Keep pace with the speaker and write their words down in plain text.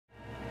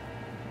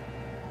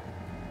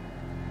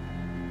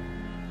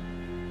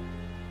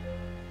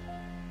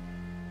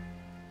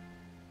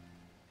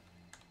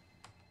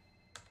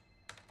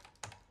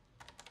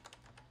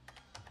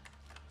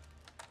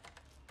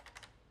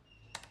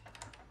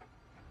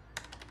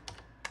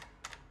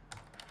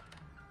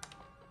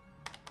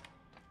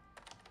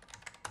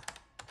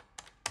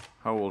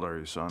How old are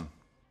you, son?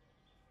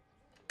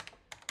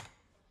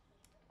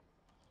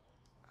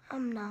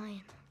 I'm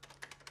 9.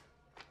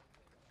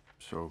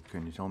 So,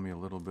 can you tell me a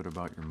little bit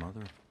about your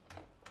mother?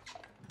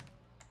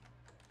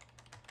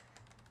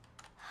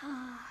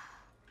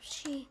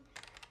 She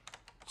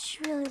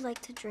really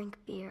liked to drink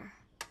beer.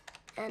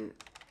 And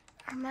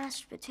her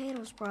mashed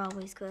potatoes were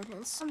always good,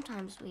 and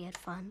sometimes we had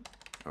fun.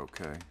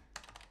 Okay.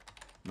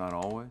 Not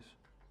always?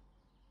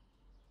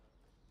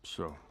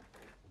 So,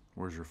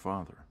 where's your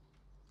father?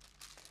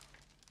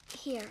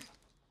 Here.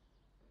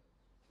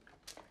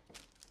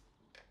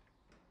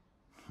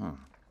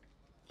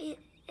 It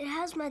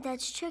has my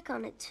dad's chick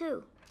on it,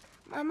 too.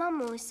 My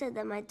mom always said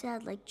that my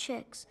dad liked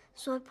chicks,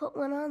 so I put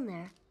one on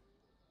there.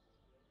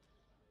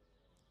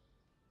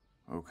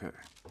 Okay.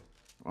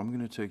 I'm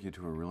gonna take you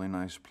to a really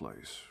nice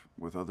place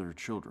with other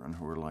children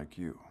who are like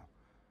you.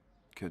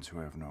 Kids who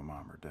have no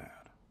mom or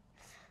dad.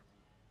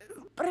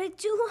 But I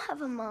do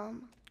have a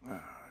mom.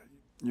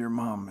 Your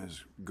mom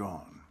is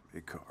gone,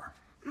 Ikar.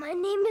 My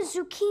name is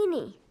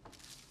Zucchini.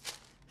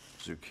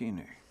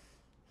 Zucchini.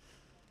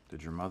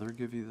 Did your mother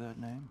give you that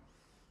name?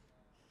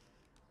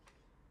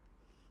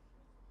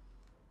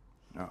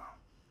 No.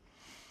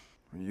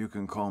 You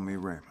can call me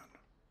Raymond.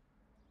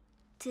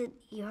 Did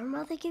your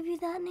mother give you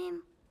that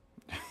name?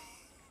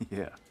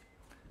 Yeah.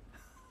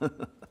 You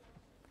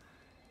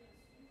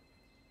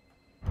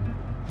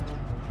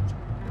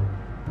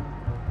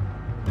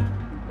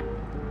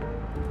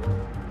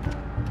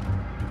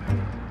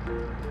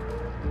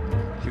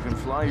can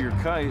fly your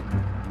kite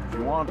if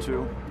you want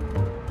to.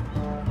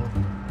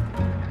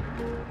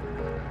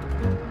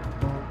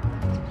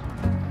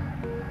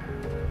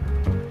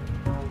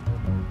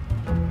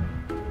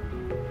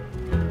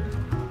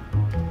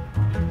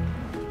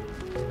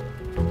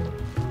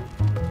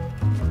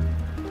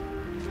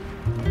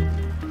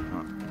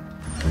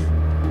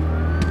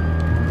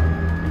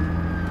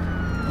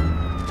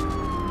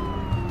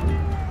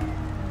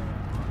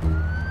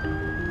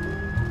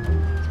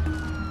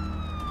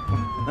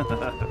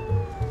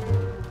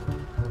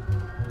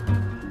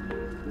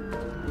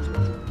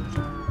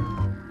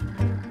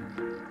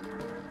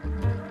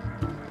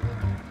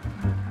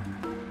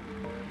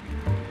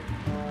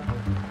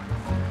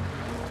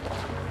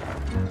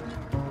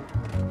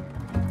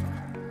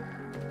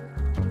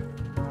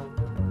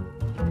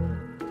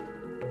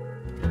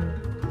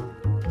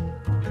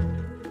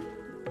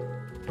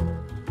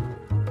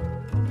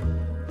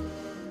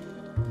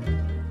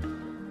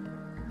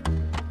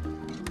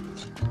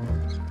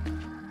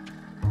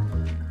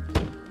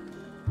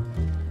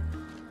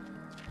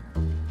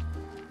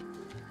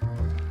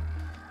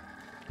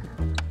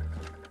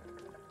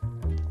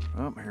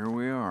 Oh, here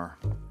we are.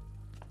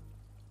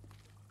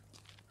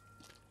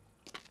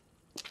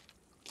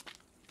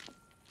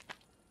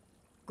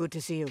 Good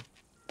to see you.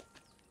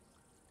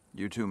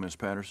 You too, Miss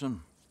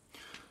Patterson.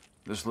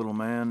 This little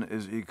man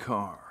is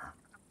Ikar.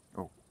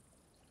 Oh,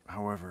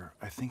 however,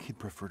 I think he'd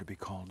prefer to be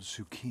called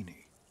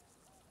Zucchini.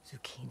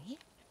 Zucchini?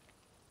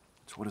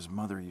 It's what his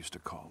mother used to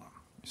call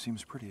him. He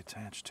seems pretty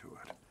attached to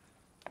it.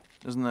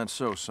 Isn't that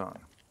so, son?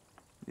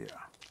 Yeah.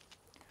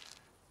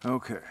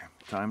 Okay,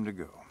 time to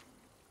go.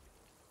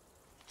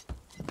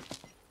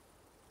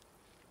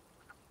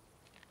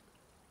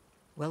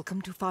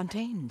 Welcome to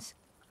Fontaine's.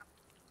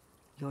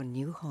 Your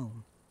new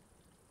home.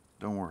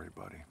 Don't worry,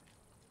 buddy.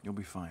 You'll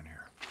be fine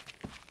here.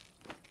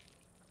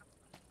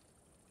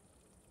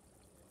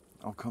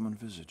 I'll come and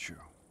visit you.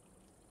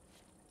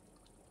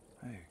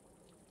 Hey.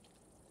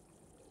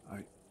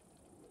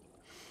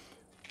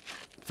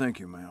 Thank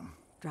you, ma'am.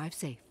 Drive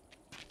safe.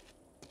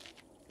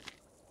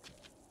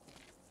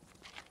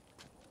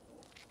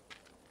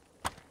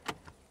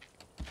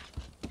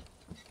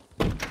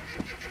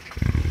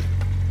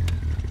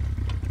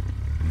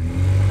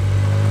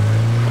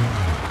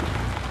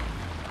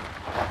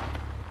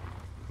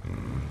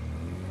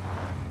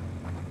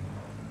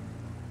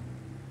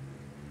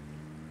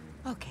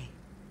 Okay.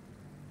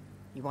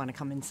 You want to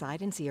come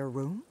inside and see your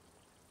room?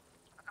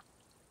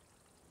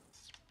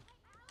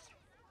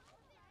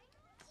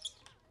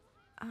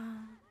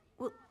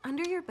 Well,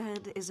 under your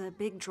bed is a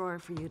big drawer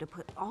for you to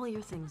put all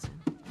your things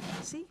in.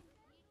 See?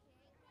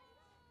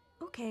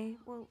 Okay,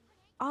 well,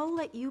 I'll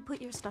let you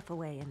put your stuff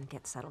away and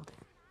get settled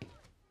in.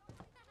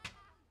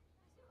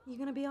 You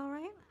gonna be all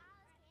right?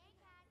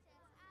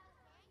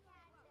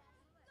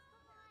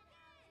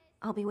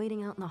 I'll be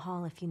waiting out in the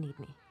hall if you need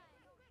me.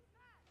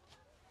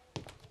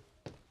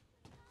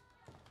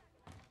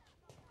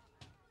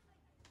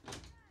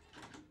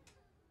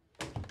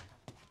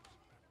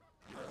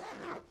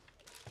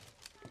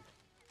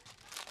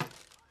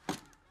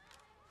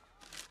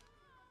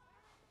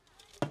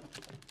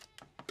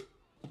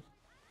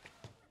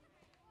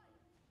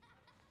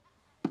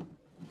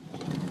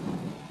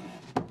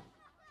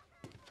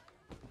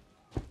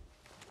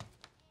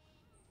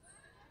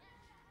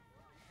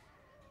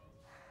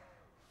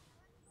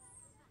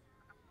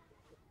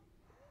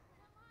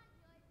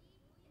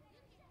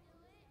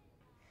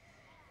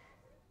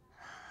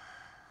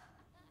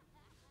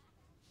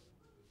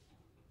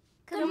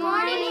 Good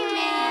morning,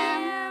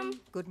 ma'am.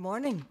 Good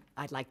morning.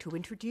 I'd like to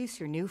introduce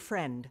your new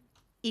friend,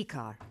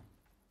 Ikar.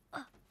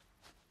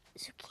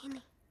 Zucchini.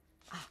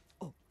 Oh,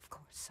 of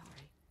course, sorry.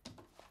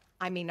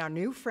 I mean our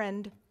new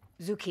friend,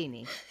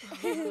 Zucchini.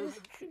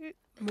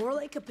 More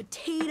like a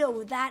potato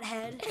with that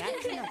head.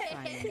 That's enough,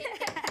 Simon.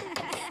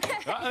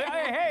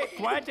 Hey,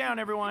 quiet down,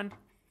 everyone.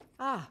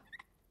 Ah,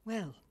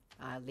 well,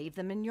 I'll leave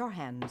them in your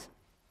hands.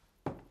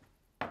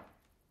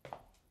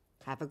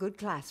 Have a good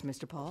class,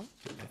 Mr. Paul.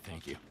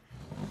 Thank you.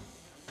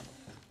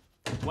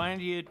 Why don't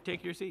you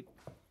take your seat?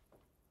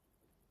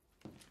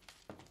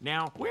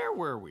 Now, where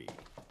were we?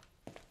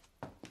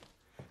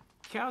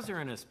 Cows are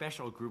in a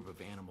special group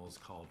of animals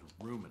called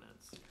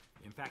ruminants.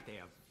 In fact, they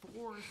have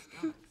 4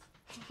 stomachs.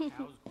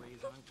 Cows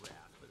graze on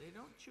grass, but they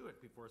don't chew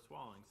it before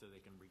swallowing, so they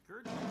can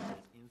regurgitate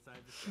it inside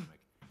the stomach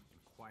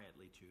and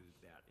quietly chew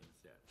that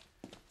instead.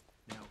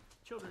 Now,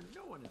 children,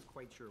 no one is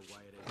quite sure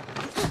why it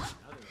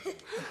is.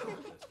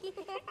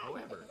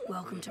 However,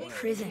 Welcome to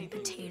prison,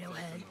 potato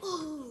head.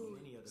 Ooh,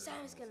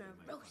 Simon's gonna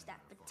roast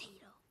that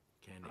potato.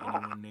 Can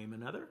anyone name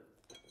another?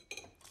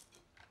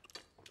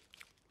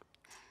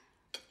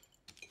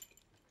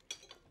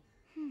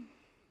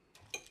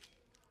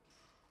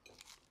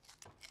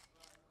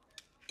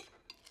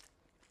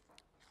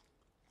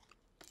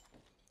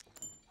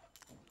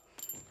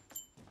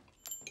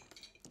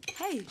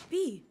 Hey,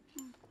 B.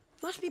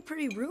 Must be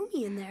pretty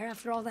roomy in there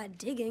after all that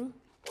digging.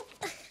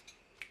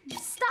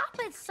 Stop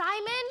it,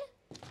 Simon!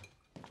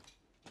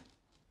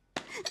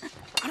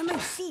 Out of my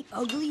seat,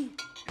 ugly.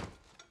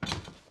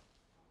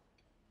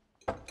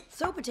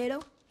 So,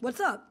 Potato, what's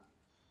up?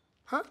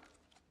 Huh?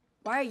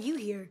 Why are you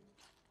here?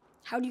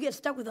 How'd you get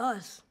stuck with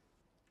us?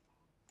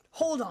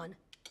 Hold on.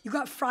 You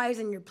got fries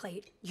on your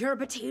plate. You're a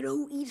potato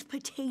who eats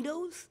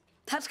potatoes?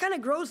 That's kind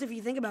of gross if you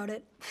think about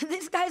it.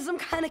 This guy's some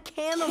kind of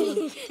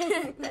cannibal.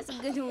 That's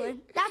a good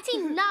one. That's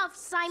enough,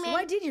 Simon. So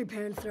why did your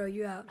parents throw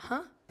you out,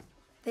 huh?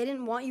 They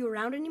didn't want you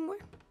around anymore?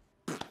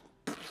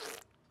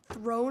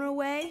 Thrown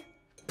away?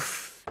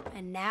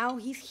 And now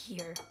he's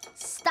here.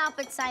 Stop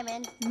it,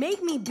 Simon.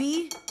 Make me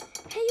be.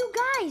 Hey, you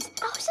guys.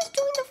 I was just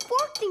doing the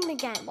fork thing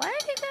again. Why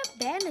did you got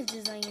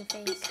bandages on your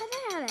face? Because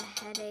I had a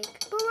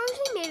headache. But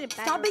Rosie made it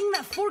better. Stop banging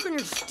that fork on your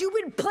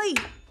stupid plate.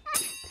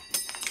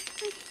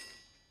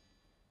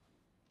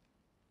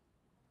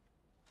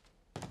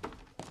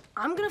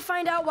 I'm gonna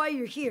find out why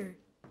you're here.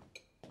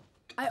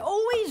 I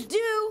always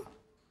do.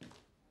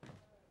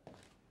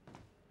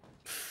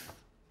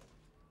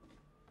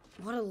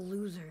 What a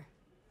loser.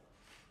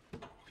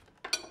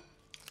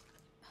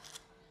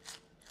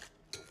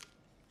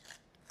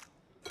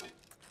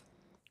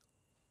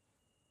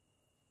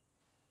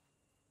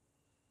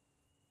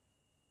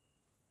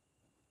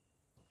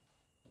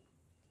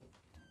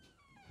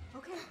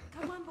 Okay,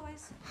 come on,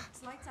 boys.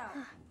 It's lights out.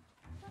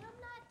 But I'm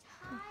not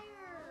tired.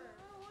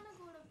 I don't want to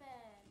go to bed.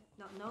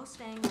 No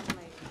staying up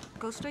late.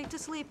 Go straight to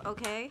sleep,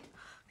 okay?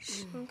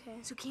 Okay.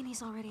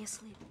 Zucchini's already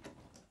asleep.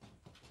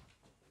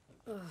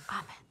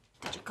 Ahmed,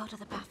 did you go to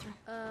the bathroom?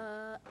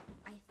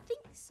 I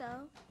think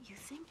so. You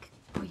think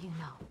or you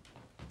know?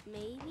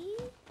 Maybe?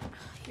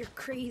 You're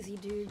crazy,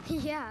 dude.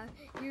 Yeah,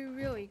 you're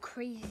really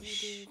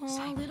crazy, dude.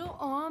 Oh, little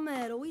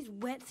Ahmed always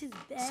wets his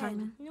bed.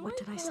 Simon, No, what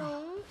did I say?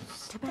 don't.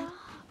 To bed.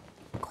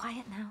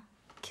 Quiet now.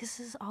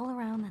 Kisses all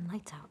around and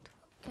lights out.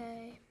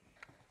 Okay.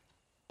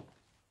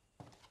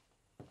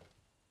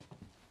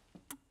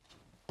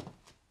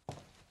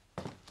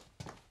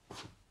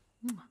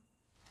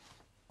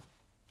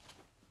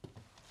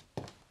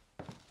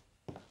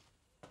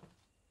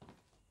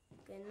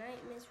 Good night,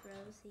 Miss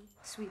Rosie.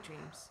 Sweet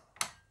dreams.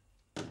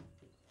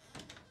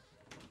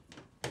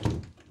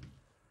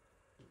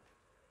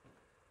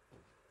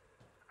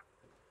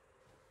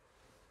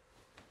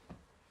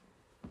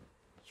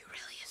 You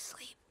really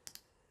asleep?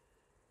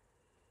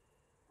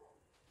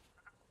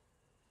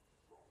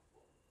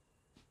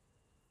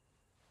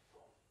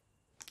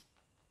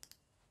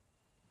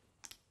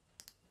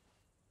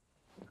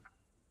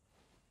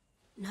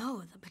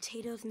 No, the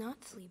potato's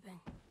not sleeping.